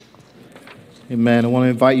Amen. I want to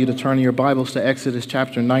invite you to turn your Bibles to Exodus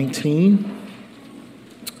chapter 19.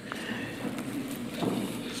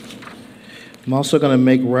 I'm also going to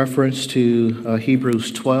make reference to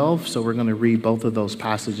Hebrews 12, so we're going to read both of those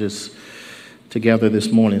passages together this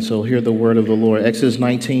morning. So hear the word of the Lord. Exodus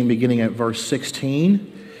 19, beginning at verse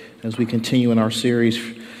 16, as we continue in our series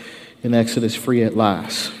in Exodus, Free at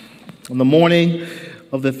Last. On the morning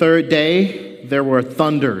of the third day, there were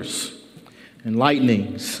thunders and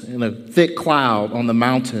lightnings and a thick cloud on the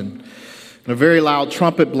mountain, and a very loud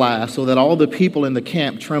trumpet blast, so that all the people in the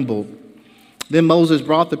camp trembled. Then Moses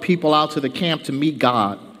brought the people out to the camp to meet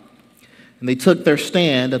God, and they took their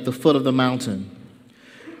stand at the foot of the mountain.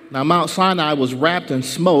 Now Mount Sinai was wrapped in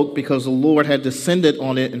smoke because the Lord had descended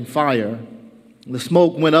on it in fire. The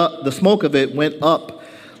smoke of it went up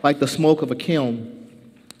like the smoke of a kiln,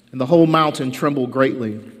 and the whole mountain trembled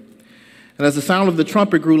greatly. And as the sound of the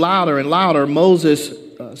trumpet grew louder and louder, Moses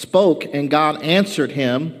spoke, and God answered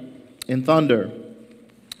him in thunder.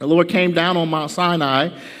 The Lord came down on Mount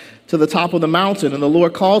Sinai to the top of the mountain, and the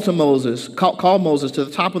Lord called Moses to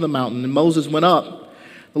the top of the mountain, and Moses went up.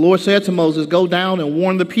 The Lord said to Moses, "Go down and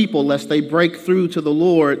warn the people, lest they break through to the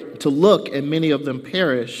Lord to look, and many of them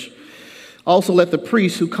perish. Also let the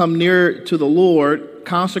priests who come near to the Lord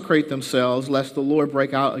consecrate themselves, lest the Lord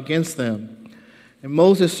break out against them." And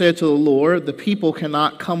Moses said to the Lord, "The people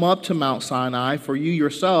cannot come up to Mount Sinai, for you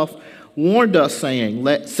yourself warned us, saying,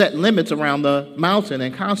 set limits around the mountain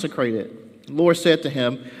and consecrate it." The Lord said to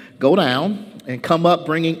him, "Go down and come up,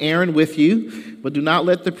 bringing Aaron with you, but do not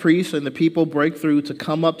let the priests and the people break through to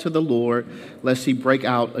come up to the Lord, lest he break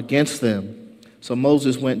out against them." So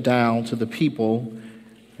Moses went down to the people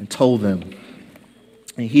and told them.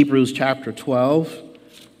 In Hebrews chapter 12,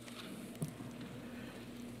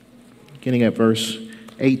 beginning at verse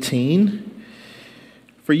 18,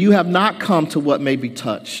 "For you have not come to what may be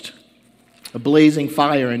touched, a blazing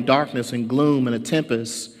fire and darkness and gloom and a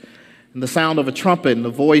tempest, and the sound of a trumpet and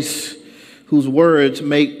a voice whose words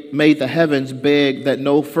made the heavens beg that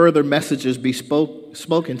no further messages be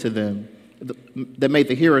spoken to them, that made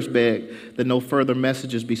the hearers beg that no further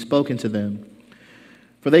messages be spoken to them.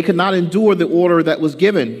 For they could not endure the order that was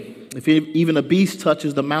given. If even a beast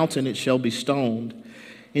touches the mountain, it shall be stoned.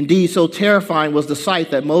 Indeed, so terrifying was the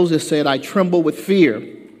sight that Moses said, 'I tremble with fear.'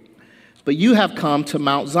 But you have come to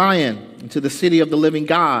Mount Zion, and to the city of the living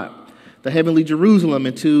God, the heavenly Jerusalem,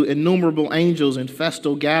 and to innumerable angels in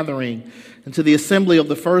festal gathering, and to the assembly of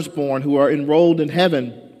the firstborn who are enrolled in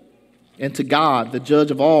heaven, and to God, the judge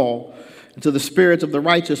of all, and to the spirits of the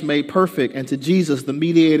righteous made perfect, and to Jesus, the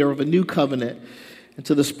mediator of a new covenant, and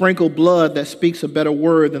to the sprinkled blood that speaks a better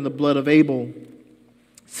word than the blood of Abel.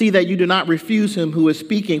 See that you do not refuse him who is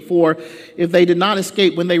speaking, for if they did not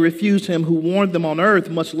escape when they refused him who warned them on earth,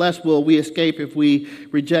 much less will we escape if we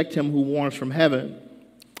reject him who warns from heaven.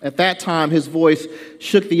 At that time his voice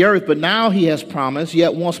shook the earth, but now he has promised,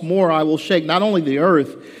 yet once more I will shake not only the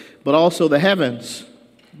earth, but also the heavens."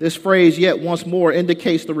 This phrase, "yet once more,"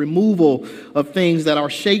 indicates the removal of things that are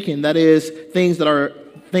shaken, that is, things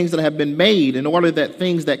that have been made, in order that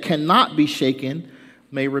things that cannot be shaken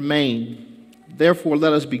may remain. Therefore,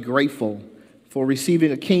 let us be grateful for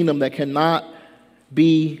receiving a kingdom that cannot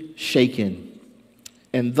be shaken.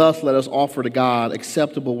 And thus let us offer to God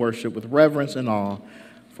acceptable worship with reverence and awe,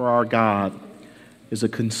 for our God is a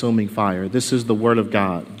consuming fire. This is the word of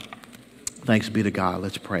God. Thanks be to God.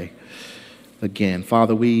 Let's pray again.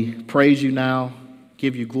 Father, we praise you now,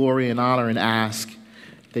 give you glory and honor, and ask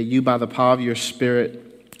that you, by the power of your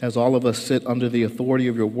Spirit, as all of us sit under the authority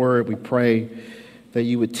of your word, we pray that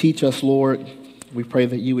you would teach us, Lord. We pray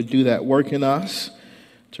that you would do that work in us,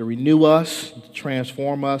 to renew us, to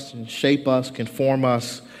transform us, and shape us, conform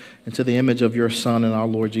us into the image of your Son and our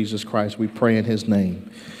Lord Jesus Christ. We pray in his name.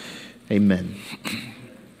 Amen.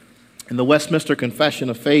 In the Westminster Confession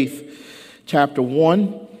of Faith, chapter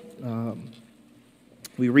 1,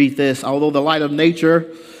 we read this: "Although the light of nature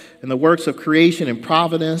and the works of creation and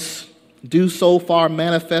providence do so far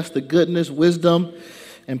manifest the goodness, wisdom,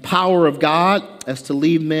 and power of God as to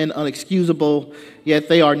leave men unexcusable, yet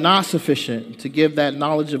they are not sufficient to give that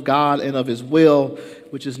knowledge of God and of his will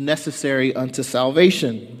which is necessary unto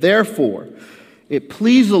salvation. Therefore, it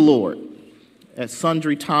pleased the Lord at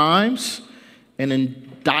sundry times and in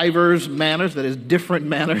divers manners," that is, different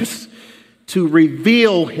manners, "to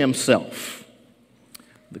reveal himself."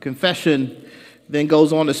 The confession then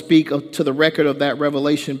goes on to speak to the record of that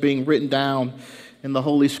revelation being written down in the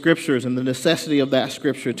Holy Scriptures and the necessity of that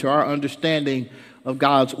Scripture to our understanding of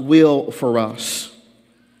God's will for us.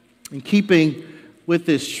 In keeping with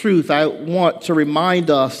this truth, I want to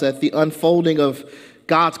remind us that the unfolding of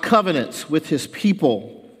God's covenants with his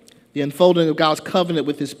people the unfolding of God's covenant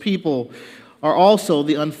with his people, are also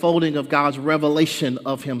the unfolding of God's revelation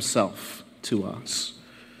of himself to us.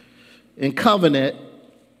 In covenant,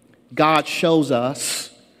 God shows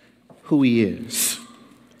us who he is.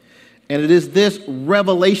 And it is this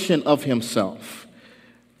revelation of himself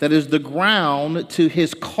that is the ground to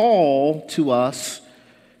his call to us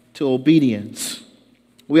to obedience.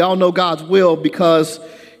 We all know God's will because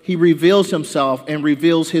he reveals himself and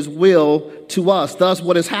reveals his will to us. Thus,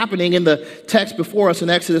 what is happening in the text before us in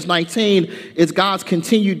Exodus 19 is God's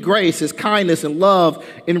continued grace, his kindness and love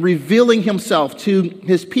in revealing himself to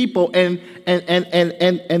his people and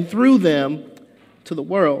through them to the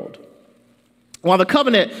world. While the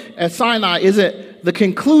covenant at Sinai isn't the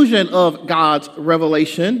conclusion of God's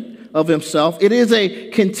revelation of himself, it is a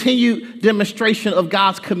continued demonstration of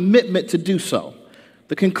God's commitment to do so.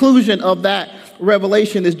 The conclusion of that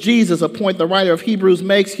revelation is Jesus, a point the writer of Hebrews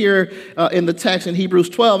makes here in the text in Hebrews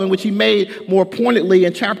 12, in which he made more pointedly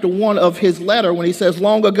in chapter 1 of his letter when he says,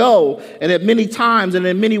 long ago, and at many times and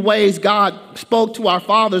in many ways, God spoke to our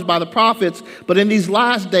fathers by the prophets, but in these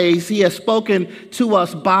last days, he has spoken to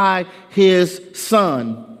us by his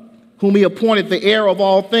Son, whom he appointed the heir of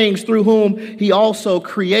all things, through whom he also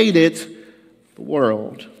created the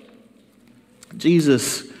world.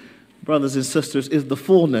 Jesus, brothers and sisters, is the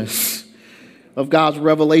fullness of God's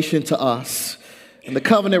revelation to us. And the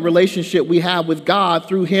covenant relationship we have with God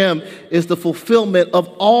through him is the fulfillment of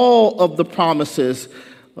all of the promises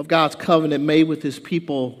of God's covenant made with his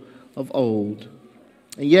people of old.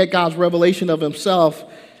 And yet God's revelation of himself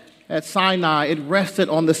at Sinai, it rested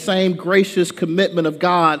on the same gracious commitment of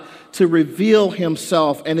God to reveal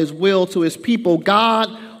himself and his will to his people. God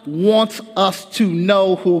wants us to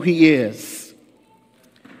know who he is.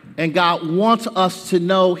 And God wants us to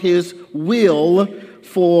know his will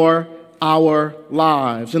for our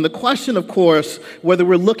lives. And the question, of course, whether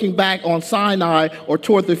we're looking back on Sinai or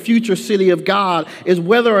toward the future city of God, is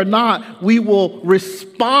whether or not we will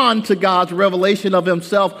respond to God's revelation of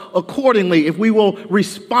himself accordingly, if we will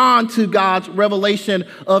respond to God's revelation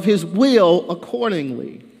of his will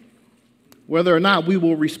accordingly, whether or not we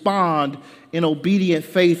will respond in obedient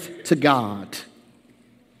faith to God,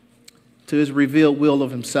 to his revealed will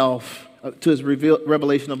of himself, to his revealed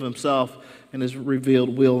revelation of himself and his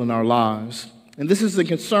revealed will in our lives. And this is the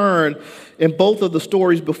concern in both of the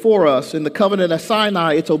stories before us. In the covenant at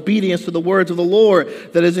Sinai, it's obedience to the words of the Lord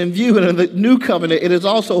that is in view. And in the new covenant, it is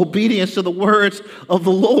also obedience to the words of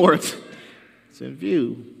the Lord. It's in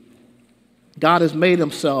view. God has made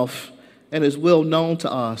himself and his will known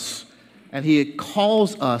to us, and he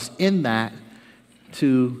calls us in that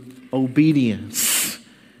to obedience.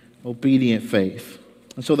 Obedient faith.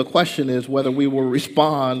 And so the question is whether we will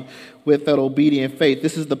respond with that obedient faith.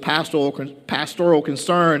 This is the pastoral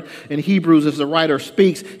concern in Hebrews as the writer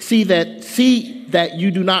speaks. See that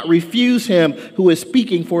you do not refuse him who is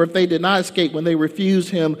speaking, for if they did not escape when they refused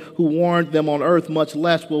him who warned them on earth, much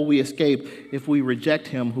less will we escape if we reject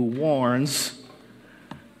him who warns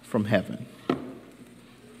from heaven.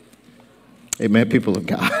 Amen, people of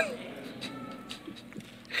God.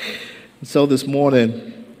 So this morning,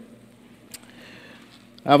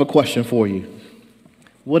 I have a question for you.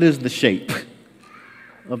 What is the shape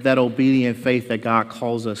of that obedient faith that God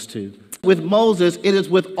calls us to? With Moses, it is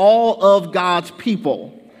with all of God's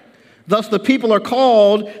people. Thus, the people are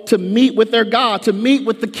called to meet with their God, to meet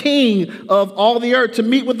with the King of all the earth, to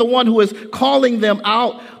meet with the one who is calling them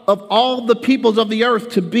out of all the peoples of the earth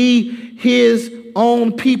to be his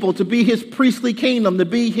own people, to be his priestly kingdom, to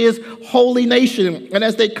be his holy nation. And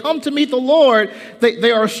as they come to meet the Lord,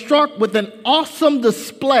 they are struck with an awesome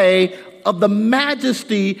display of the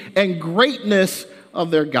majesty and greatness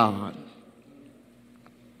of their God.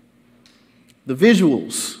 The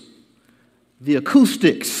visuals, the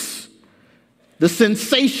acoustics, the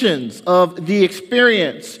sensations of the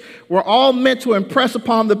experience were all meant to impress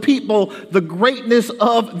upon the people the greatness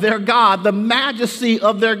of their God, the majesty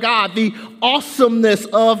of their God, the awesomeness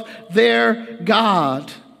of their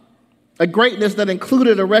God. A greatness that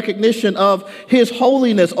included a recognition of his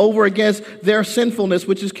holiness over against their sinfulness,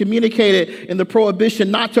 which is communicated in the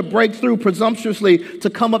prohibition not to break through presumptuously, to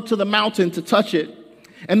come up to the mountain to touch it.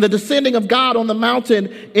 And the descending of God on the mountain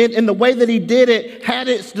in the way that he did it had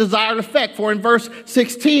its desired effect. For in verse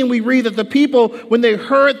 16, we read that the people, when they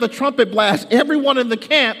heard the trumpet blast, everyone in the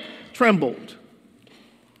camp trembled.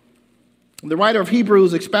 The writer of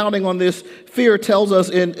Hebrews, expounding on this fear, tells us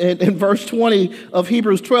in verse 20 of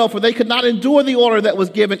Hebrews 12, for they could not endure the order that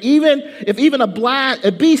was given. If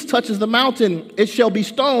a beast touches the mountain, it shall be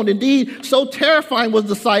stoned. Indeed, so terrifying was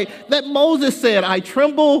the sight that Moses said, I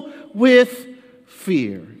tremble with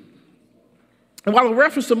fear. And while the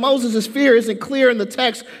reference to Moses' fear isn't clear in the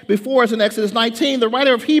text before us in Exodus 19, the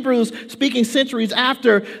writer of Hebrews, speaking centuries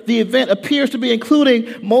after the event, appears to be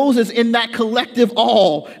including Moses in that collective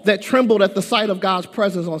awe that trembled at the sight of God's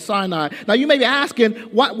presence on Sinai. Now, you may be asking,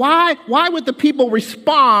 why would the people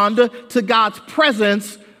respond to God's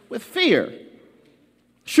presence with fear?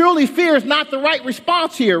 Surely fear is not the right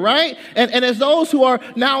response here, right? And as those who are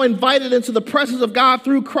now invited into the presence of God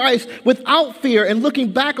through Christ without fear, and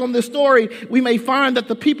looking back on this story, we may find that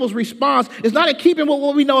the people's response is not in keeping with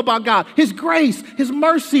what we know about God. His grace, His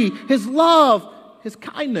mercy, His love, His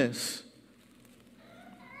kindness.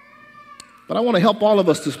 But I want to help all of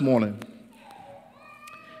us this morning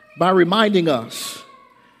by reminding us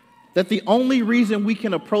that the only reason we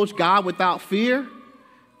can approach God without fear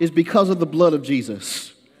is because of the blood of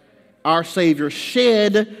Jesus, our Savior,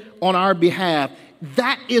 shed on our behalf.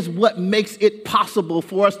 That is what makes it possible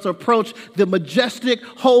for us to approach the majestic,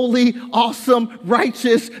 holy, awesome,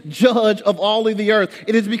 righteous judge of all of the earth.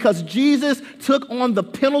 It is because Jesus took on the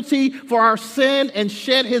penalty for our sin and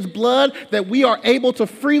shed his blood that we are able to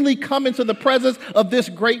freely come into the presence of this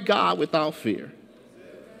great God without fear.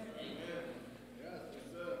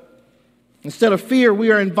 Instead of fear, we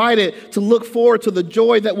are invited to look forward to the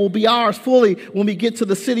joy that will be ours fully when we get to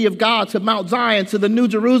the city of God, to Mount Zion, to the New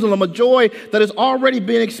Jerusalem, a joy that has already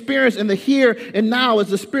been experienced in the here and now as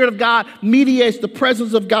the Spirit of God mediates the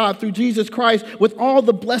presence of God through Jesus Christ with all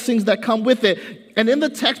the blessings that come with it. And in the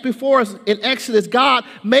text before us in Exodus, God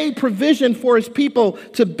made provision for his people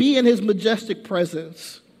to be in his majestic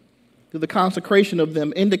presence through the consecration of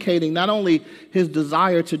them, indicating not only his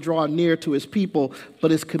desire to draw near to his people,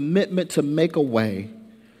 but his commitment to make a way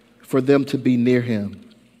for them to be near him,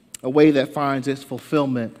 a way that finds its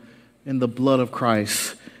fulfillment in the blood of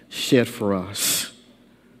Christ shed for us.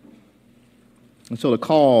 And so the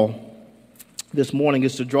call this morning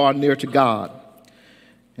is to draw near to God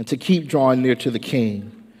and to keep drawing near to the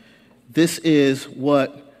King. This is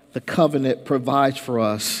what the covenant provides for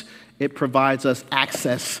us. It provides us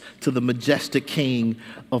access to the majestic King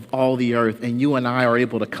of all the earth. And you and I are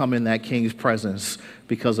able to come in that King's presence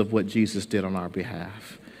because of what Jesus did on our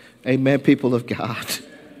behalf. Amen, people of God.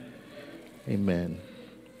 Amen.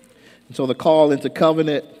 And so the call into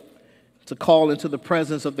covenant, it's a call into the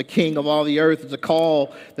presence of the King of all the earth. It's a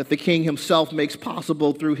call that the King himself makes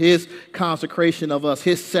possible through his consecration of us,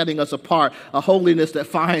 his setting us apart, a holiness that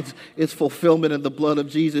finds its fulfillment in the blood of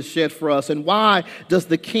Jesus shed for us. And why does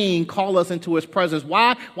the King call us into his presence?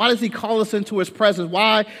 Why does he call us into his presence?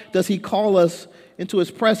 Why does he call us into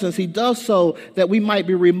his presence? He does so that we might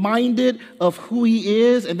be reminded of who he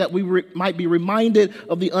is and that we might be reminded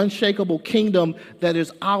of the unshakable kingdom that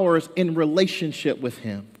is ours in relationship with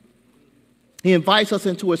him. He invites us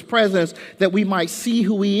into his presence that we might see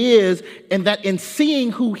who he is, and that in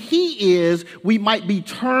seeing who he is, we might be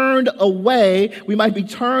turned away. We might be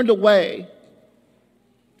turned away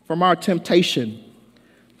from our temptation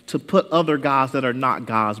to put other gods that are not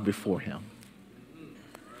gods before him.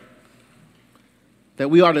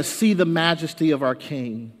 That we are to see the majesty of our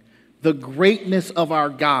King, the greatness of our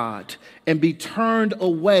God, and be turned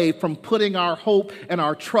away from putting our hope and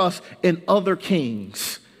our trust in other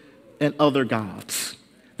kings and other gods.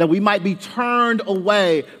 That we might be turned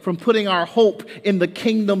away from putting our hope in the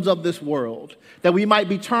kingdoms of this world. That we might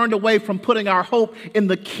be turned away from putting our hope in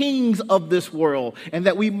the kings of this world. And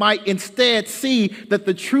that we might instead see that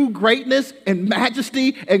the true greatness and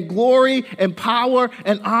majesty and glory and power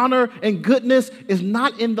and honor and goodness is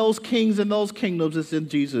not in those kings and those kingdoms. It's in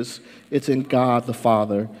Jesus. It's in God the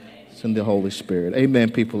Father. It's in the Holy Spirit. Amen,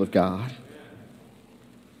 people of God.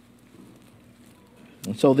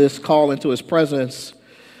 And so this call into his presence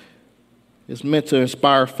is meant to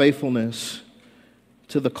inspire faithfulness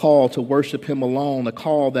to the call to worship him alone, a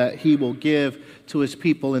call that he will give to his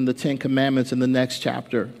people in the Ten Commandments in the next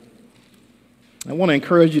chapter. I want to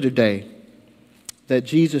encourage you today that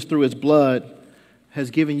Jesus, through his blood, has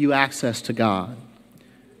given you access to God.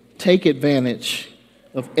 Take advantage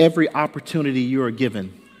of every opportunity you are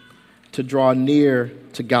given to draw near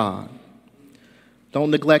to God. Don't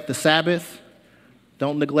neglect the Sabbath.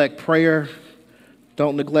 Don't neglect prayer.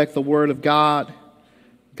 Don't neglect the word of God.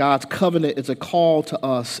 God's covenant is a call to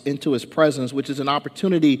us into his presence, which is an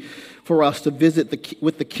opportunity for us to visit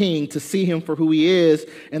with the King, to see him for who he is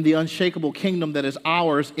and the unshakable kingdom that is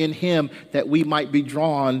ours in him, that we might be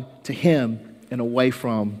drawn to him and away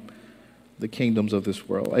from the kingdoms of this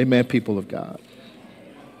world. Amen, people of God.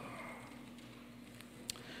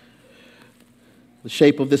 The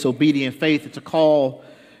shape of this obedient faith, it's a call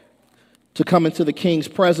to come into the King's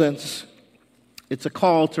presence. It's a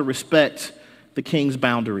call to respect the King's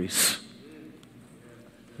boundaries.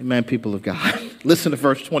 Amen, people of God. Listen to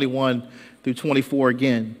verse 21 through 24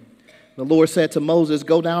 again. The Lord said to Moses,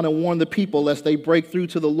 "Go down and warn the people lest they break through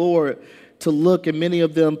to the Lord to look, and many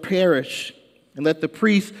of them perish. And let the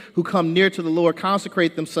priests who come near to the Lord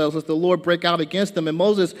consecrate themselves, lest the Lord break out against them." And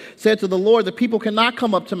Moses said to the Lord, "The people cannot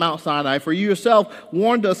come up to Mount Sinai, for you yourself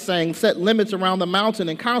warned us, saying, 'Set limits around the mountain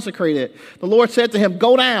and consecrate it.' The Lord said to him,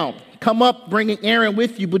 'Go down, come up, bringing Aaron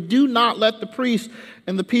with you, but do not let the priests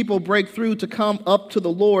and the people break through to come up to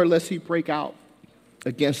the Lord, lest he break out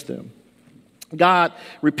against them." God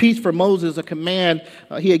repeats for Moses a command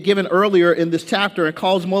he had given earlier in this chapter, and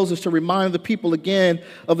calls Moses to remind the people again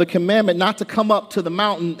of the commandment not to come up to the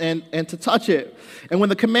mountain and to touch it. And when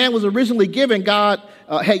the command was originally given, God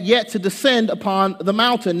had yet to descend upon the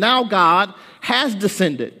mountain. Now God has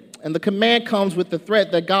descended, and the command comes with the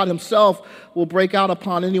threat that God himself will break out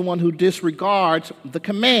upon anyone who disregards the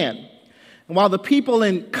command. And while the people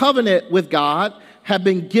in covenant with God have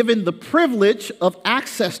been given the privilege of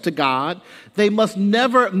access to God, they must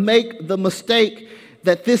never make the mistake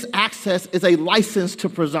that this access is a license to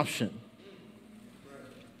presumption.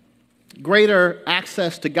 Greater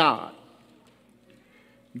access to God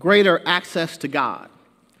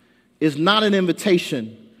is not an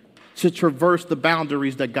invitation to traverse the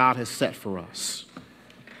boundaries that God has set for us.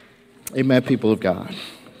 Amen, people of God.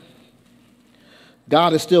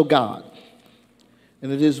 God is still God,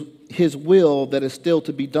 and it is his will that is still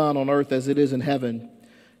to be done on earth as it is in heaven.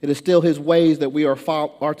 It is still his ways that we are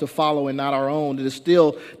to follow and not our own. It is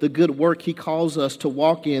still the good work he calls us to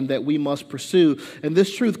walk in that we must pursue. And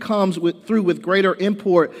this truth comes through with greater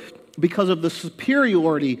import because of the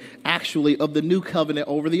superiority, actually, of the new covenant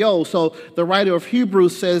over the old. So the writer of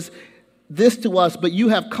Hebrews says this to us: "But you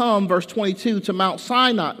have come," verse 22, "to Mount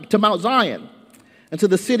Zion, and to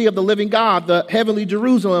the city of the living God, the heavenly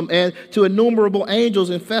Jerusalem, and to innumerable angels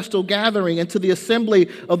in festal gathering, and to the assembly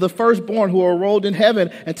of the firstborn who are enrolled in heaven,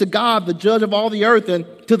 and to God, the judge of all the earth, and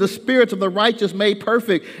to the spirits of the righteous made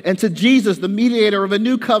perfect, and to Jesus, the mediator of a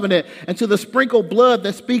new covenant, and to the sprinkled blood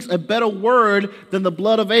that speaks a better word than the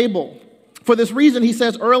blood of Abel. For this reason," he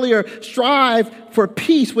says earlier, "strive for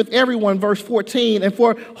peace with everyone," verse 14, "and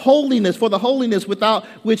for the holiness without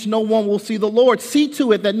which no one will see the Lord. See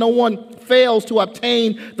to it that no one fails to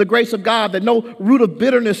obtain the grace of God, that no root of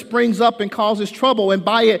bitterness springs up and causes trouble, and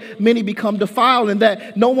by it many become defiled, and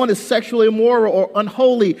that no one is sexually immoral or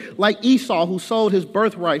unholy like Esau, who sold his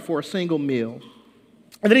birthright for a single meal."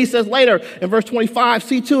 And then he says later in verse 25,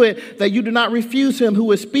 "See to it that you do not refuse him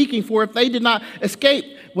who is speaking, for if they did not escape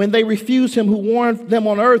when they refused him who warned them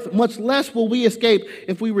on earth, much less will we escape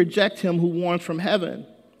if we reject him who warns from heaven."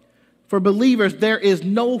 For believers, there is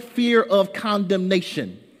no fear of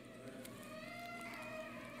condemnation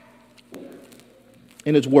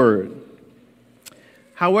in his word.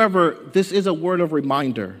 However, this is a word of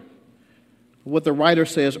reminder. What the writer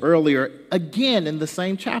says earlier, again in the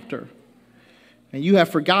same chapter. "And you have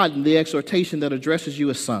forgotten the exhortation that addresses you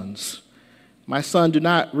as sons. My son, do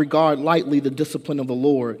not regard lightly the discipline of the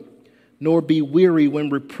Lord, nor be weary when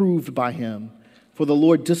reproved by him. For the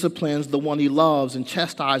Lord disciplines the one he loves and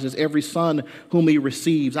chastises every son whom he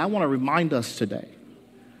receives." I want to remind us today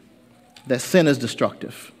that sin is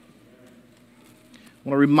destructive. I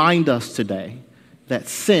want to remind us today that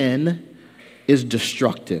sin is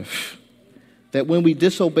destructive. That when we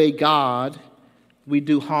disobey God, we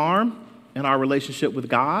do harm in our relationship with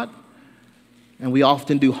God, and we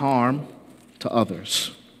often do harm to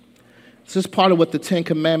others. This is part of what the Ten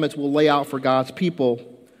Commandments will lay out for God's people.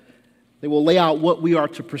 They will lay out what we are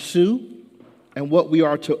to pursue and what we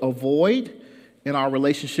are to avoid in our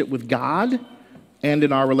relationship with God and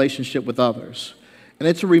in our relationship with others. And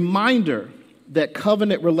it's a reminder that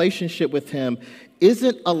covenant relationship with him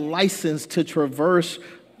isn't a license to traverse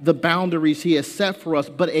the boundaries he has set for us,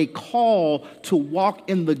 but a call to walk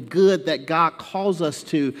in the good that God calls us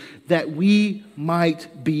to, that we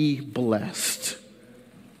might be blessed.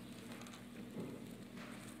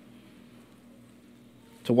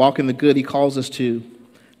 To walk in the good he calls us to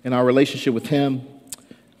in our relationship with him,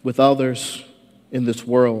 with others, in this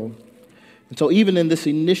world. And so even in this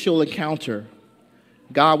initial encounter,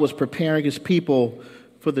 God was preparing his people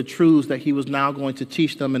for the truths that he was now going to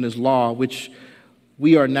teach them in his law, which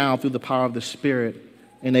we are now, through the power of the Spirit,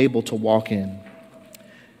 enabled to walk in.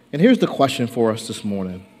 And here's the question for us this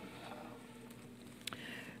morning.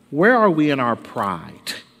 Where are we in our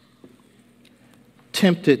pride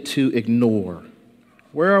tempted to ignore?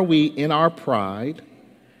 Where are we in our pride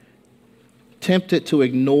tempted to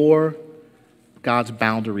ignore God's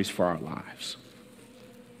boundaries for our lives?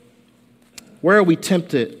 Where are we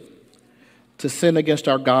tempted to sin against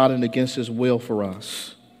our God and against his will for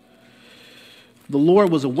us? The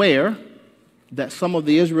Lord was aware that some of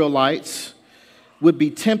the Israelites would be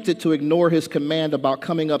tempted to ignore his command about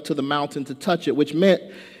coming up to the mountain to touch it, which meant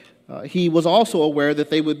he was also aware that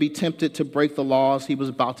they would be tempted to break the laws he was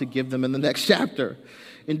about to give them in the next chapter.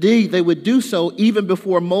 Indeed, they would do so even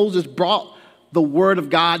before Moses brought the word of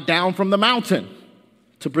God down from the mountain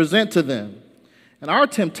to present to them. And our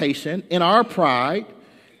temptation in our pride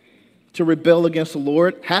to rebel against the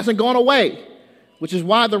Lord hasn't gone away, which is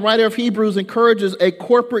why the writer of Hebrews encourages a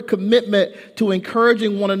corporate commitment to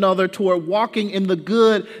encouraging one another toward walking in the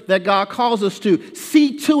good that God calls us to.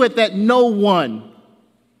 See to it that no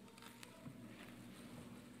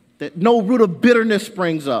root of bitterness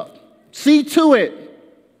springs up. See to it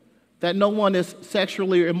that no one is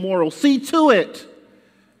sexually immoral. See to it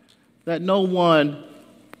that no one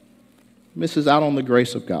misses out on the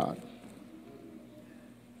grace of God.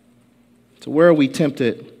 So where are we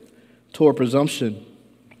tempted? Toward presumption,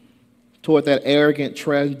 toward that arrogant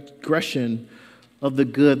transgression of the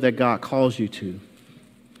good that God calls you to.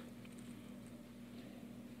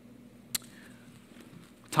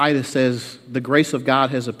 Titus says, the grace of God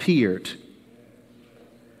has appeared.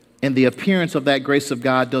 And the appearance of that grace of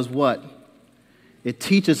God does what? It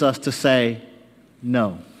teaches us to say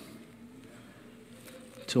no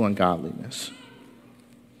to ungodliness.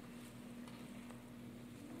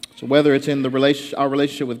 So whether it's in our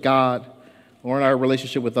relationship with God or in our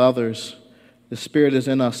relationship with others, the Spirit is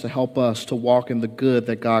in us to help us to walk in the good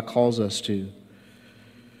that God calls us to.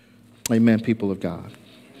 Amen, people of God.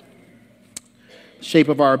 The shape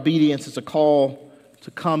of our obedience is a call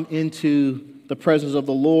to come into the presence of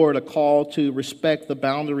the Lord, a call to respect the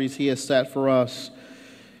boundaries He has set for us.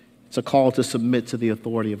 It's a call to submit to the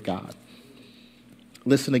authority of God.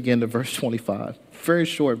 Listen again to verse 25, very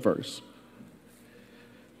short verse.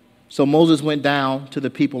 So Moses went down to the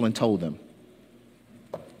people and told them.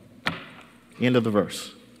 End of the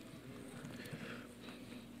verse.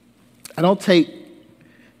 I don't take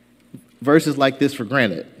verses like this for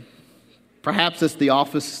granted. Perhaps it's the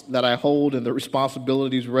office that I hold and the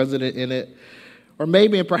responsibilities resident in it. Or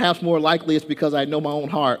maybe, and perhaps more likely, it's because I know my own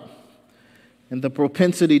heart and the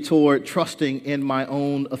propensity toward trusting in my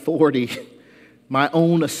own authority, my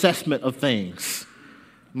own assessment of things,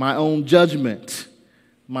 my own judgment,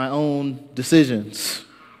 my own decisions.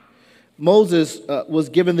 Moses was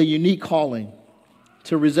given the unique calling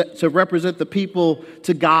to represent the people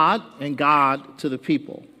to God and God to the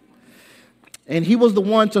people. And he was the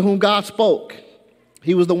one to whom God spoke.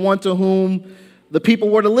 He was the one to whom the people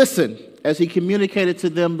were to listen as he communicated to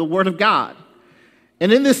them the word of God.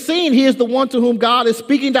 And in this scene, he is the one to whom God is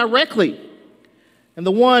speaking directly, and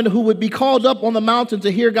the one who would be called up on the mountain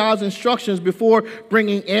to hear God's instructions before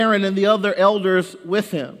bringing Aaron and the other elders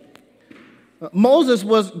with him. Moses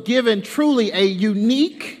was given truly a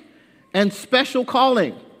unique and special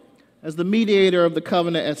calling as the mediator of the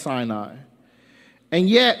covenant at Sinai. And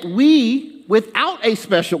yet we, without a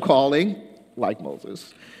special calling, like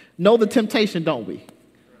Moses, know the temptation, don't we?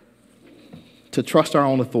 To trust our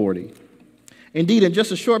own authority. Indeed, in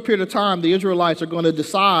just a short period of time, the Israelites are going to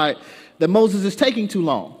decide that Moses is taking too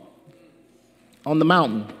long on the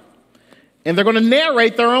mountain. And they're going to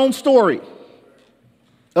narrate their own story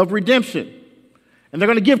of redemption. And they're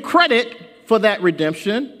going to give credit for that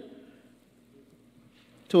redemption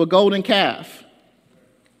to a golden calf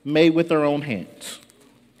made with their own hands.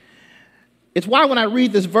 It's why when I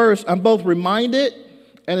read this verse, I'm both reminded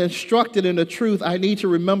and instructed in the truth I need to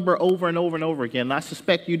remember over and over and over again. And I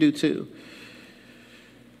suspect you do too.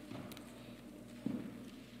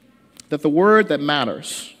 That the word that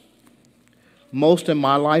matters most in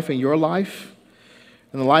my life and your life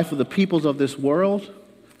and the life of the peoples of this world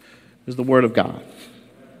is the word of God.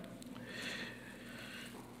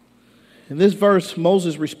 In this verse,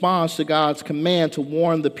 Moses responds to God's command to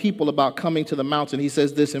warn the people about coming to the mountain. He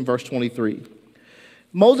says this in verse 23.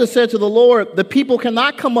 Moses said to the Lord, "The people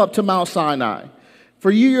cannot come up to Mount Sinai,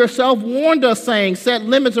 for you yourself warned us, saying, set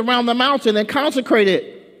limits around the mountain and consecrate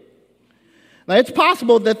it." Now, it's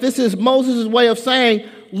possible that this is Moses' way of saying,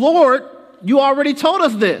 Lord, you already told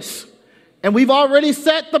us this, and we've already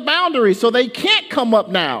set the boundaries, so they can't come up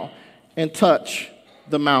now and touch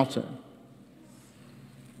the mountain.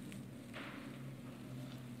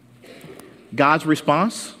 God's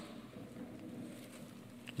response?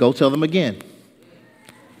 Go tell them again.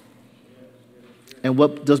 And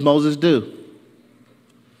what does Moses do?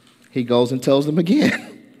 He goes and tells them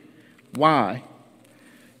again. Why?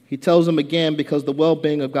 He tells them again because the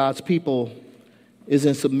well-being of God's people is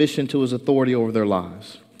in submission to his authority over their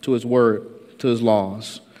lives, to his word, to his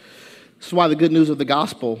laws. This is why the good news of the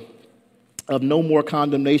gospel of no more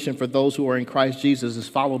condemnation for those who are in Christ Jesus is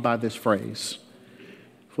followed by this phrase.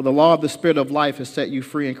 For the law of the Spirit of life has set you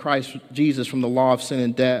free in Christ Jesus from the law of sin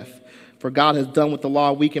and death. For God has done what the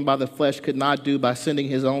law, weakened by the flesh, could not do by sending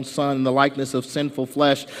his own Son in the likeness of sinful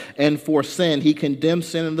flesh. And for sin, he condemned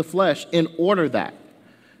sin in the flesh in order that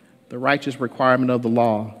the righteous requirement of the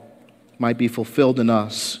law might be fulfilled in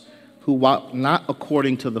us, who walk not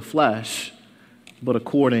according to the flesh, but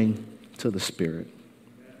according to the Spirit.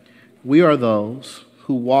 We are those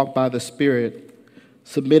who walk by the Spirit,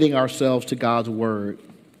 submitting ourselves to God's word,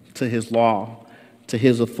 to his law, to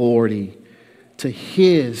his authority, to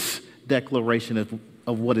his declaration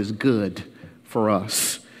of what is good for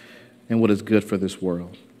us and what is good for this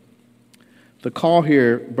world. The call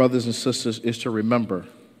here, brothers and sisters, is to remember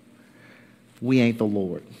we ain't the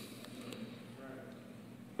Lord.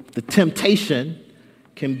 The temptation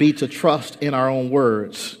can be to trust in our own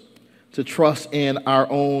words, to trust in our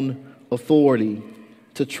own authority,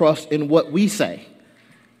 to trust in what we say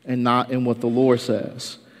and not in what the Lord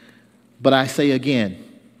says. But I say again,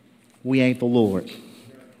 we ain't the Lord.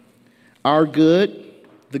 Our good,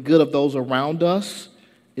 the good of those around us,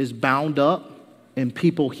 is bound up in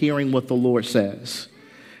people hearing what the Lord says.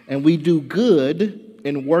 And we do good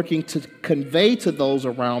in working to convey to those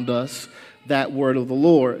around us that word of the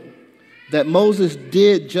Lord. That Moses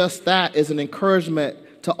did just that is an encouragement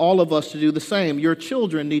to all of us to do the same. Your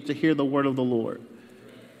children need to hear the word of the Lord.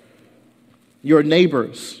 Your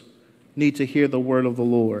neighbors need to hear the word of the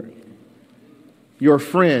Lord. Your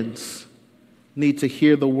friends need to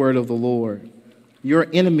hear the word of the Lord. Your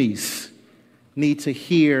enemies need to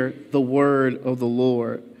hear the word of the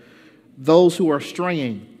Lord. Those who are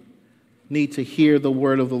straying need to hear the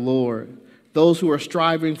word of the Lord. Those who are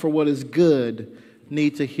striving for what is good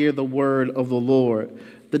need to hear the word of the Lord.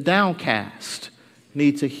 The downcast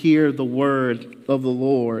need to hear the word of the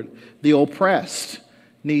Lord. The oppressed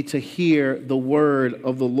need to hear the word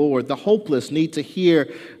of the Lord. The hopeless need to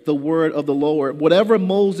hear the word of the Lord. Whatever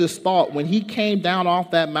Moses thought when he came down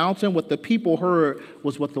off that mountain, what the people heard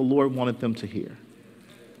was what the Lord wanted them to hear.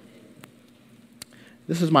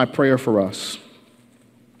 This is my prayer for us,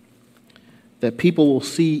 that people will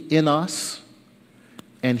see in us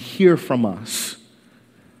and hear from us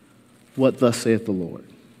what thus saith the Lord,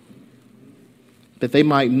 that they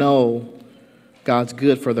might know God's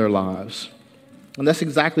good for their lives. And that's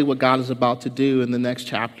exactly what God is about to do in the next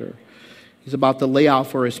chapter. He's about to lay out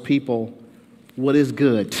for his people what is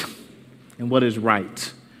good and what is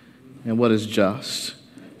right and what is just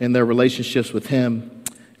in their relationships with him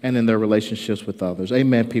and in their relationships with others.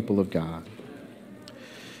 Amen, people of God.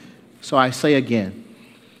 So I say again,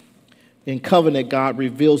 in covenant, God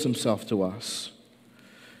reveals himself to us.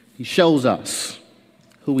 He shows us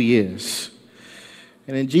who he is.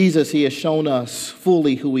 And in Jesus, he has shown us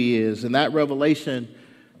fully who he is. And that revelation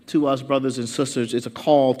to us, brothers and sisters, is a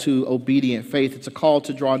call to obedient faith. It's a call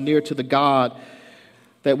to draw near to the God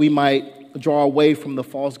that we might draw away from the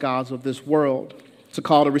false gods of this world. It's a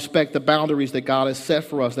call to respect the boundaries that God has set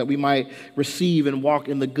for us, that we might receive and walk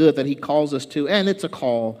in the good that he calls us to. And it's a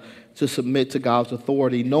call to submit to God's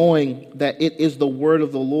authority, knowing that it is the word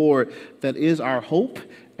of the Lord that is our hope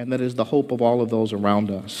and that is the hope of all of those around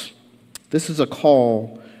us. This is a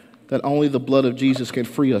call that only the blood of Jesus can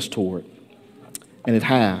free us toward, and it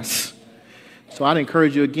has. So I'd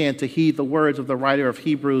encourage you again to heed the words of the writer of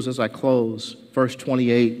Hebrews as I close. Verse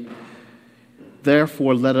 28,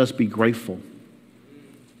 therefore let us be grateful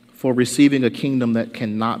for receiving a kingdom that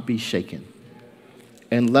cannot be shaken,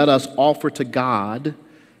 and let us offer to God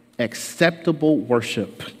acceptable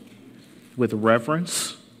worship with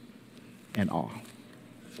reverence and awe.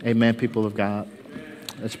 Amen, people of God.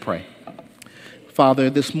 Let's pray. Father,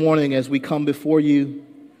 this morning as we come before you,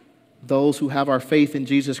 those who have our faith in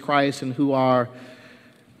Jesus Christ and who are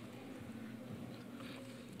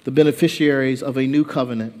the beneficiaries of a new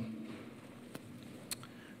covenant,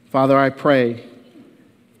 Father, I pray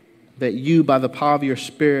that you, by the power of your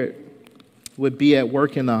Spirit, would be at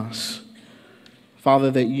work in us.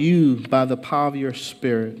 Father, that you, by the power of your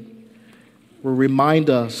Spirit, will remind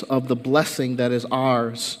us of the blessing that is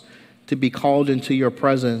ours to be called into your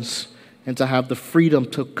presence and to have the freedom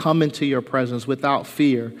to come into your presence without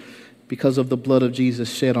fear because of the blood of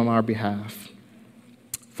Jesus shed on our behalf.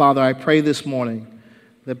 Father, I pray this morning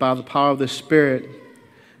that by the power of the Spirit,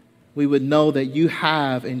 we would know that you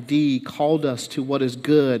have indeed called us to what is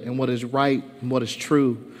good and what is right and what is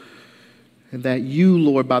true. And that you,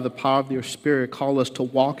 Lord, by the power of your Spirit, call us to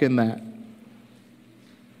walk in that,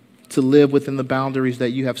 to live within the boundaries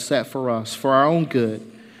that you have set for us, for our own good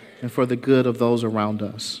and for the good of those around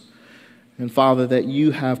us. And Father, that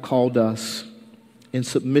you have called us in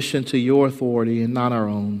submission to your authority and not our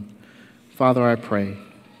own. Father, I pray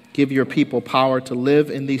Give your people power to live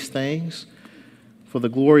in these things for the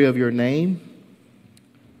glory of your name,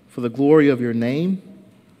 for the glory of your name,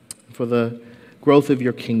 for the growth of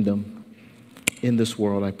your kingdom in this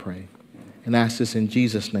world, I pray. And ask this in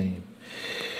Jesus' name.